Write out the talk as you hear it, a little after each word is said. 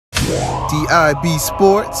DIB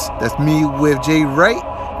Sports. That's me with Jay Wright.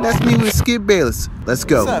 And that's me with Skip Bayless. Let's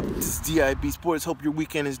go. What's up? This is DIB Sports. Hope your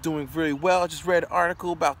weekend is doing very well. I just read an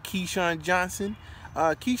article about Keyshawn Johnson.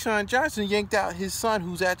 Keyshawn Johnson yanked out his son,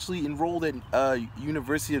 who's actually enrolled at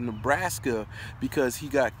University of Nebraska, because he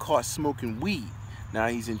got caught smoking weed. Now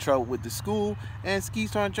he's in trouble with the school, and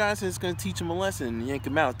Keyshawn Johnson is going to teach him a lesson and yank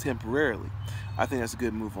him out temporarily. I think that's a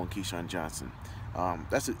good move on Keyshawn Johnson.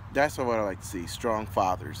 That's what I like to see. Strong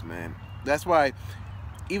fathers, man. That's why,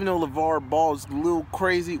 even though LeVar Ball is a little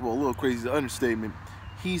crazy, well, a little crazy is an understatement,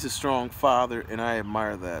 he's a strong father, and I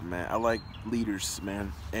admire that, man. I like leaders,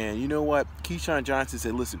 man. And you know what? Keyshawn Johnson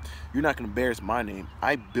said, listen, you're not going to embarrass my name.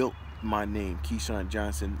 I built my name. Keyshawn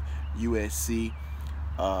Johnson, USC,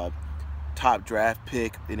 top draft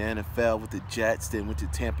pick in the NFL with the Jets, then went to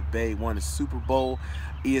Tampa Bay, won a Super Bowl,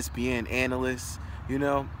 ESPN analyst. You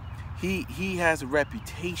know, he has a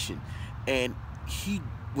reputation, and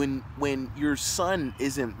when your son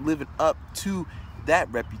isn't living up to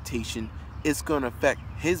that reputation, it's going to affect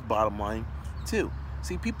his bottom line too.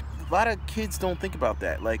 See, a lot of kids don't think about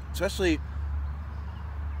that. Like, especially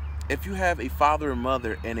if you have a father and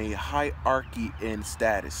mother and a hierarchy in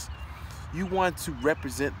status, you want to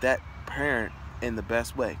represent that parent in the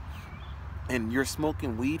best way. And you're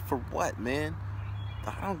smoking weed for what, man?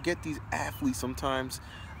 I don't get these athletes sometimes.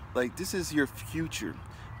 Like, this is your future.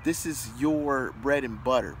 This is your bread and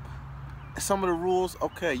butter. Some of the rules,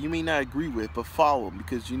 okay, you may not agree with, but follow them,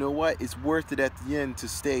 because you know what? It's worth it at the end to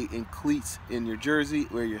stay in cleats in your jersey,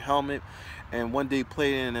 wear your helmet, and one day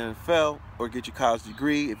play in the NFL or get your college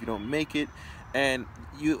degree if you don't make it, and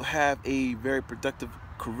you have a very productive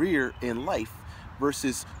career in life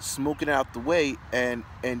versus smoking out the way and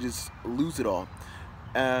just lose it all.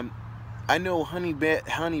 I know Honey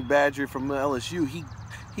Badger from LSU,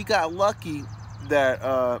 he got lucky that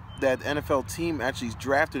that NFL team actually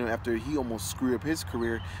drafted him after he almost screwed up his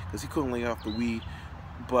career because he couldn't lay off the weed.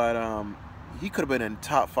 But he could have been a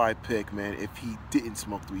top 5 pick, man, if he didn't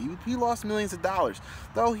smoke the weed. He lost millions of dollars,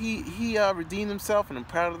 though. He redeemed himself, and I'm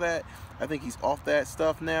proud of that. I think he's off that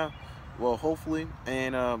stuff now, well, hopefully,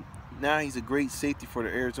 and now he's a great safety for the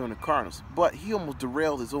Arizona Cardinals. But he almost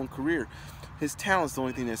derailed his own career. His talent's the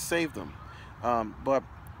only thing that saved him. But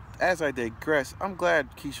as I digress, I'm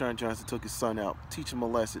glad Keyshawn Johnson took his son out, teach him a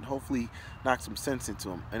lesson, hopefully knock some sense into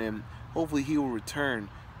him, and then hopefully he will return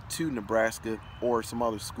to Nebraska or some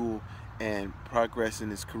other school and progress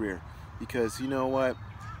in his career. Because you know what?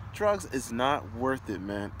 Drugs is not worth it,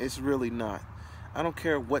 man. It's really not. I don't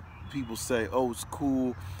care what people say. Oh, it's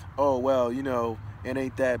cool. Oh, well, you know, it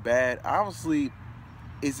ain't that bad. Obviously,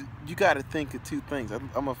 you got to think of two things.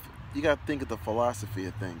 You got to think of the philosophy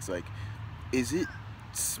of things. Like, is it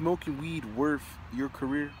smoking weed worth your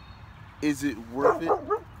career? Is it worth it?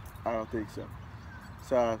 I don't think so.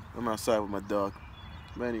 Sorry, I'm outside with my dog.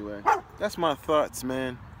 But anyway, that's my thoughts,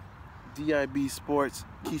 man. DIB Sports,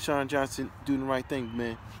 Keyshawn Johnson, doing the right thing,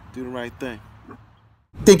 man. Do the right thing.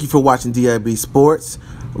 Thank you for watching DIB Sports.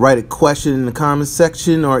 Write a question in the comments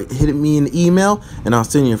section or hit me in the email, and I'll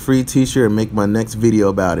send you a free t-shirt and make my next video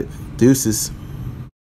about it. Deuces.